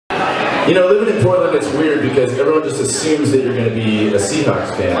You know, living in Portland, it's weird because everyone just assumes that you're going to be a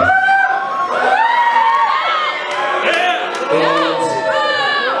Seahawks fan. And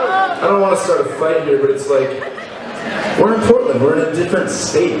I don't want to start a fight here, but it's like, we're in Portland, we're in a different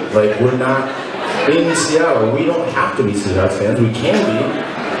state. Like, we're not in Seattle. We don't have to be Seahawks fans, we can be.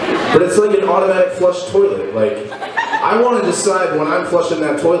 But it's like an automatic flush toilet. Like, I want to decide when I'm flushing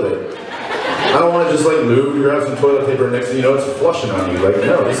that toilet. I don't want to just like move, grab some toilet paper next thing you know it's flushing on you. Like,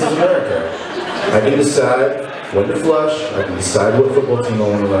 no, this is America. I can decide when to flush, I can decide what football team I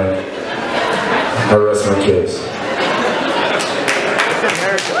want to like. I rest my case.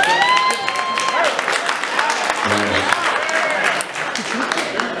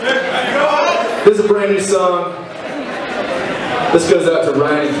 This is a brand new song. This goes out to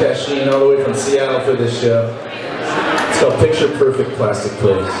Ryan and Cashin all the way from Seattle for this show. It's called Picture Perfect Plastic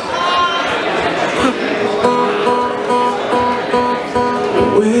Place.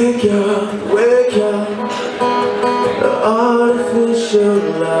 Wake up, wake up, the artificial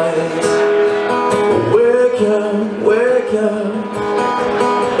light. Wake up, wake up,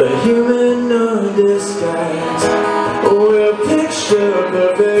 a human on disguise. We're picture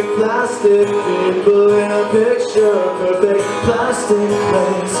perfect plastic people in a picture perfect plastic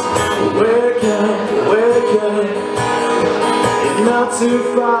place. Wake up, wake up, you're not too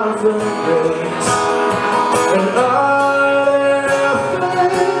far from grace. And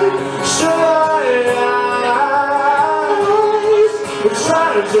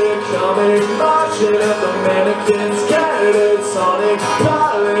tragic, comic, marching at the mannequins, catatonic,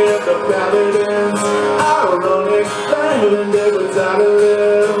 piling at the paladins, ironic, living there without a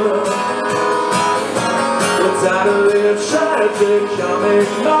live, without a live. Tragic, comic,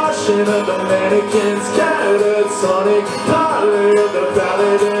 marching at the mannequins, catatonic, piling at the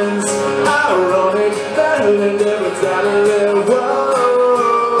paladins, ironic, living there without a live,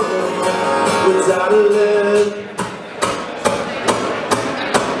 whoa, without a live.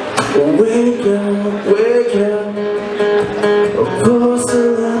 Wake up, wake up, a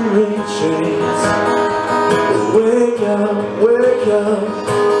porcelain retreats. Wake up, wake up,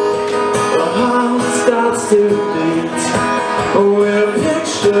 a heart starts to beat. We're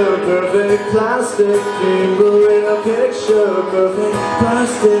picture perfect plastic people in a picture perfect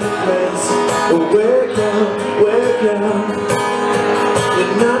plastic place. Wake up,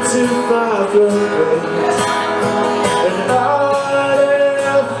 you're not too far from grace.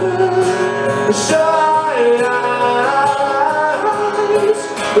 And shine eyes,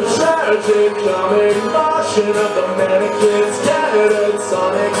 a tragic comic, marching of the mannequins,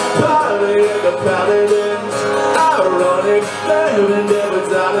 catatonic, piling at the paladins, ironic, living there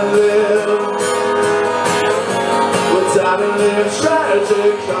without a live, without a live.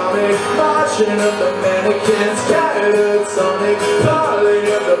 Tragic comic, marching of the mannequins, catatonic, piling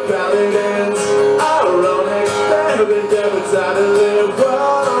at the paladins, ironic, living there without a live.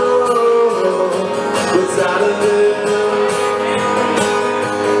 Without a live.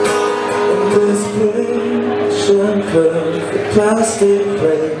 In this picture perfect plastic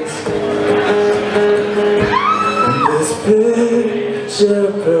place. In this picture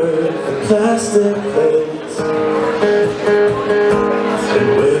perfect plastic place. And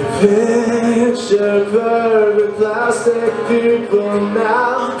we're picture perfect plastic people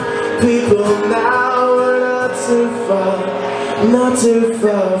now. People now, we're not too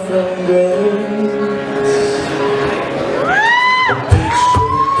far from grace.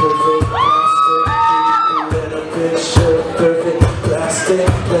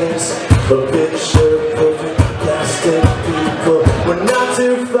 Place, a picture perfect plastic people. We're not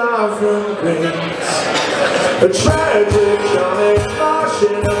too far from grace. A tragedy.